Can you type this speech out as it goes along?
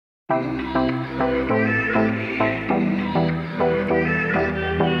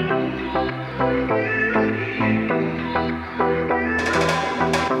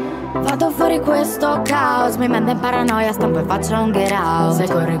Vado fuori questo caos, mi manda in paranoia, stampo e faccio un get out. Se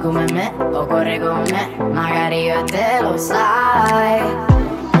corri come me o corri con me, magari io e te lo sai.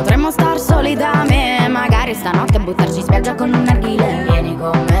 Potremmo star soli da me, magari stanotte buttarci in spiaggia con un narghile. Vieni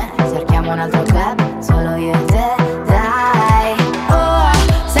con me, cerchiamo un altro club, solo io e te, dai. Oh,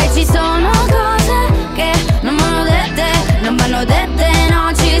 sai ci sono cose che non vanno dette, non vanno dette,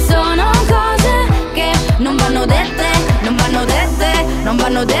 no. Ci sono cose che non vanno dette, non vanno dette, non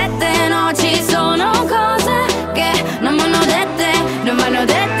vanno dette, no. Ci sono cose che non vanno dette, non vanno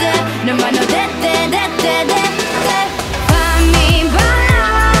dette, non vanno dette, dette, dette. Fammi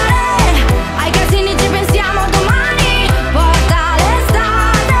ballare, ai casini ci pensiamo domani. Porta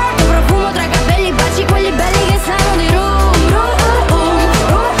l'estate, tuo profumo tra i capelli, baci quelli belli che sanno di rum,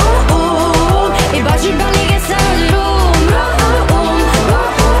 rum, i baci belli che sanno di rum,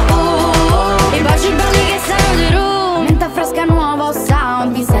 i baci belli che sanno di rum. Menta fresca, nuovo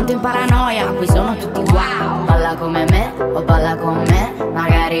sound, mi sento in paranoia, qui sono tutti wow. Balla come me o balla con me,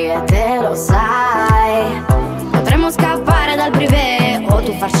 magari io e te lo sai. Potremmo scappare dal privé, o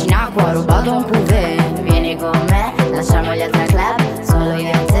tu farci in acqua, ho rubato un cuvée. Vieni con me, lasciamo gli altri club, solo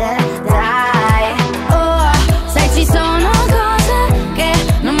io e te, dai. Oh, sai ci sono cose che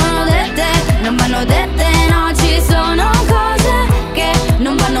non vanno dette, non vanno dette, no. Ci sono cose che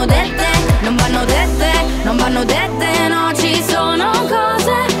non vanno dette, non vanno dette, non vanno dette, no. Ci sono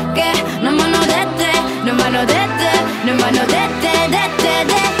cose che non vanno dette, non vanno dette, non vanno dette, dette,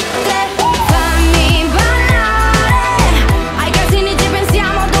 dette. Fammi ballare, ai casini ci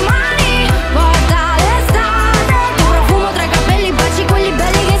pensiamo domani. Porta l'estate, tuo profumo tra i capelli,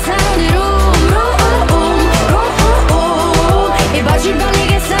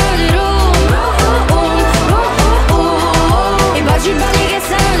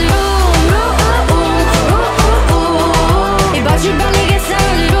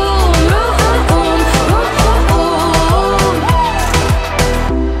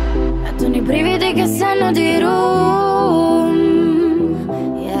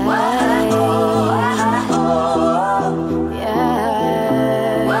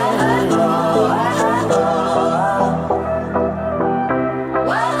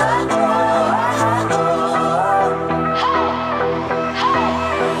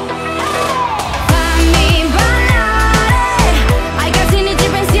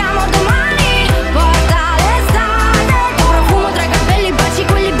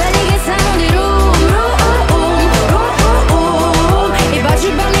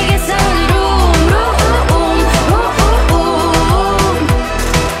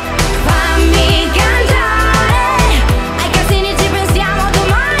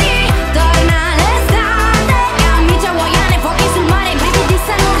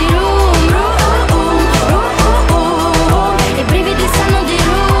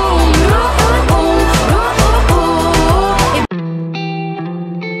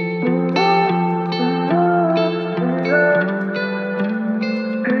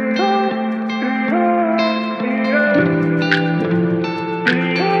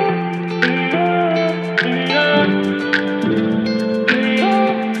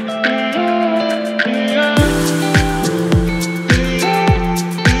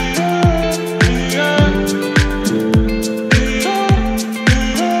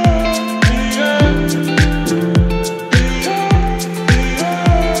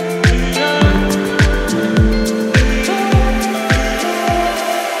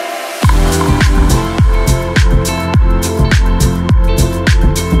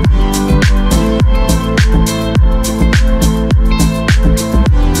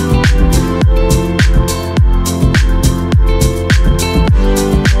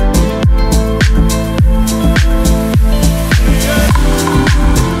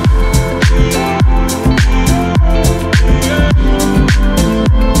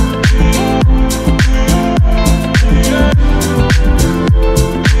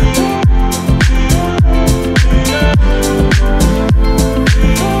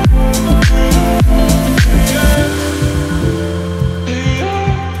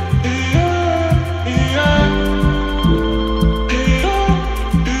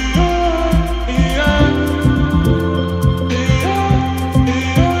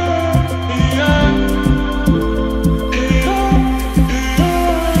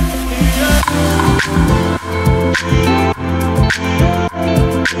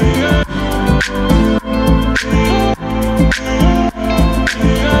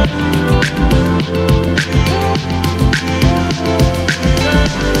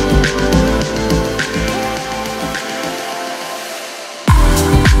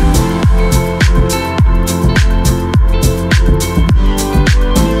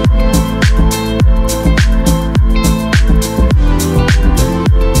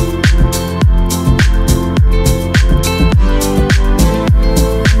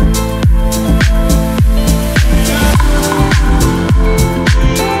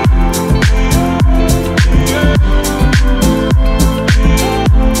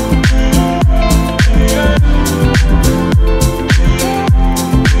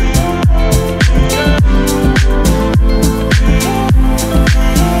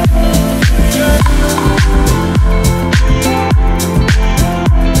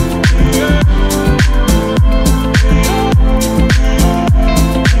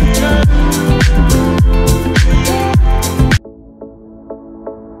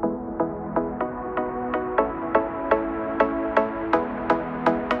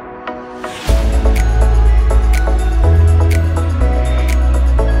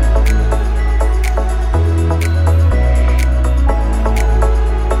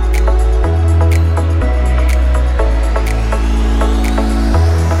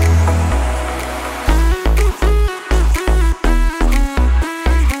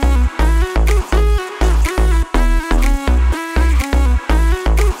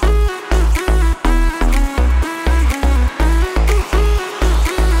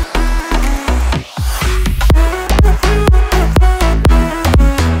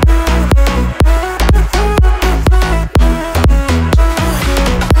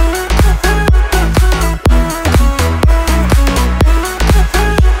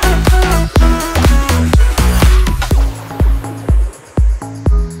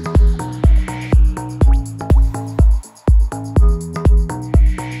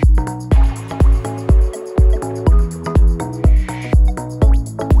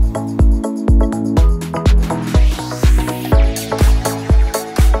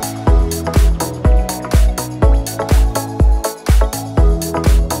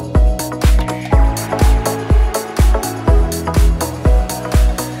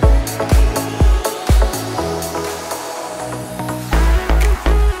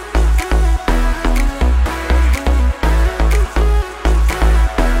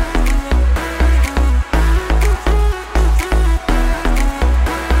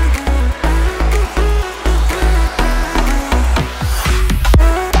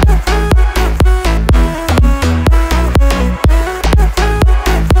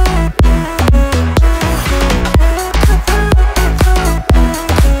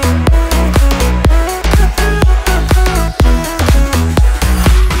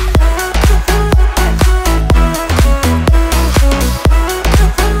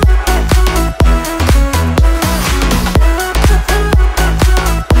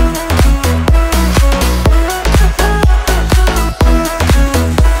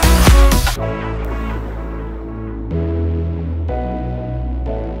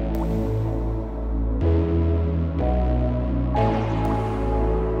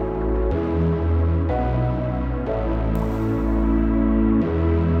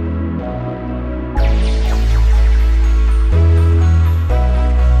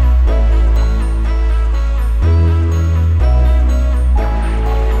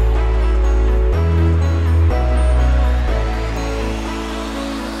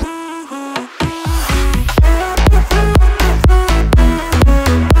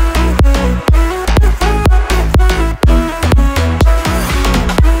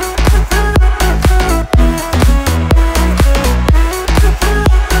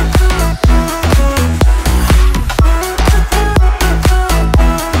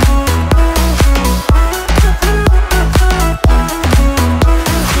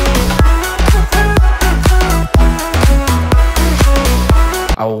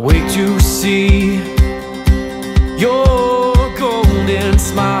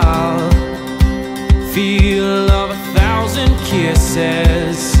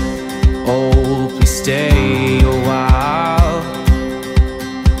 says, oh, please stay a while.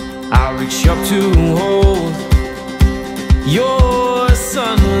 I reach up to hold your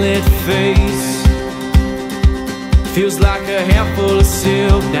sunlit face. Feels like a handful of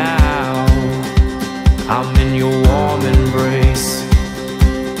silk now. I'm in your warm embrace.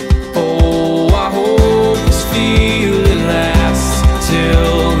 Oh, I hope this feeling lasts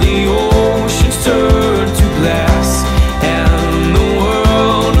till the oceans turn to glass and the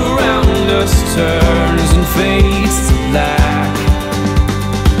world around us turns and fades to black.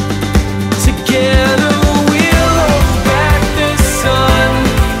 Together we'll hold back the sun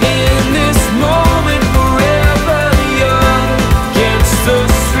in this moment, forever young. Against the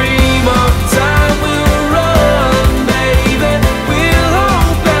stream of time we'll run, baby. We'll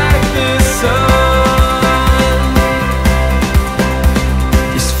hold back the sun.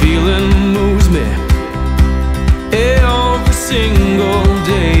 This feeling moves me every single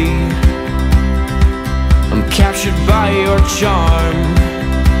day. I'm captured by your charm,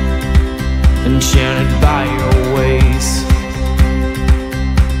 enchanted by your ways.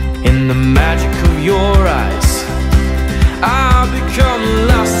 In the magic of your eyes, I become